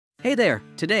Hey there,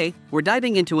 today, we're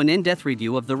diving into an in-depth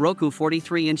review of the Roku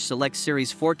 43-inch Select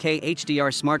Series 4K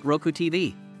HDR Smart Roku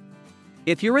TV.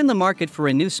 If you're in the market for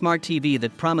a new smart TV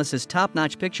that promises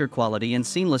top-notch picture quality and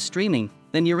seamless streaming,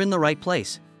 then you're in the right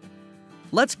place.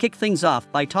 Let's kick things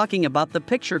off by talking about the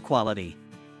picture quality.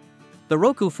 The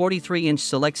Roku 43-inch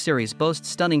Select Series boasts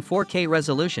stunning 4K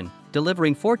resolution,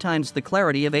 delivering 4 times the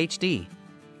clarity of HD.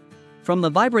 From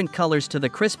the vibrant colors to the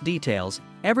crisp details,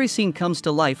 every scene comes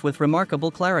to life with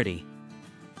remarkable clarity.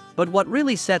 But what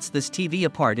really sets this TV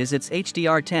apart is its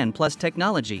HDR10+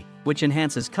 technology, which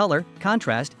enhances color,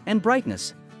 contrast, and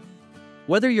brightness.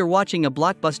 Whether you're watching a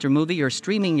blockbuster movie or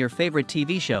streaming your favorite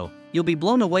TV show, you'll be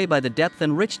blown away by the depth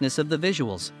and richness of the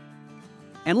visuals.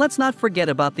 And let's not forget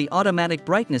about the automatic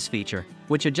brightness feature,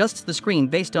 which adjusts the screen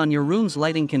based on your room's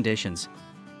lighting conditions.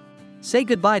 Say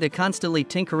goodbye to constantly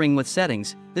tinkering with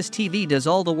settings. This TV does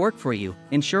all the work for you,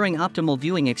 ensuring optimal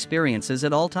viewing experiences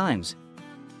at all times.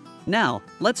 Now,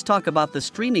 let's talk about the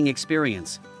streaming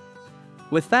experience.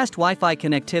 With fast Wi-Fi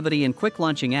connectivity and quick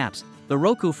launching apps, the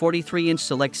Roku 43-inch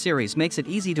Select Series makes it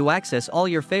easy to access all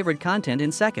your favorite content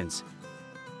in seconds.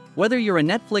 Whether you're a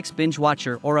Netflix binge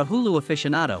watcher or a Hulu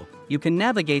aficionado, you can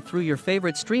navigate through your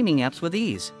favorite streaming apps with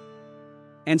ease.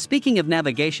 And speaking of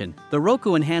navigation, the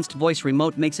Roku Enhanced Voice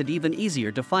Remote makes it even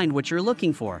easier to find what you're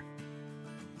looking for.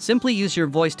 Simply use your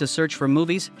voice to search for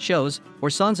movies, shows, or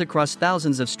songs across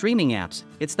thousands of streaming apps.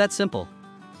 It's that simple.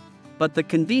 But the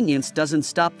convenience doesn't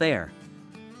stop there.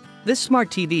 This smart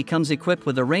TV comes equipped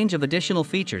with a range of additional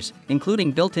features,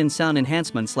 including built-in sound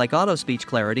enhancements like auto speech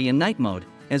clarity and night mode,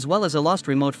 as well as a lost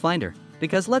remote finder,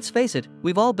 because let's face it,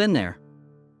 we've all been there.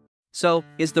 So,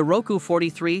 is the Roku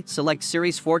 43 Select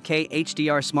Series 4K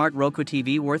HDR Smart Roku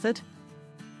TV worth it?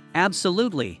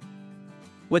 Absolutely.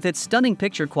 With its stunning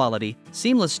picture quality,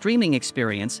 seamless streaming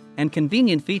experience, and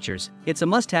convenient features, it's a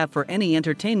must-have for any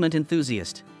entertainment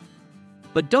enthusiast.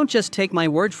 But don't just take my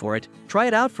word for it, try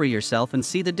it out for yourself and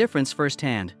see the difference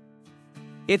firsthand.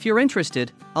 If you're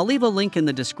interested, I'll leave a link in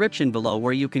the description below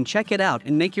where you can check it out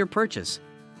and make your purchase.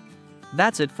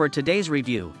 That's it for today's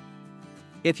review.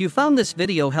 If you found this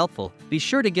video helpful, be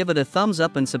sure to give it a thumbs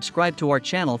up and subscribe to our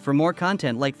channel for more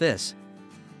content like this.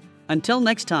 Until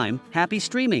next time, happy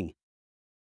streaming!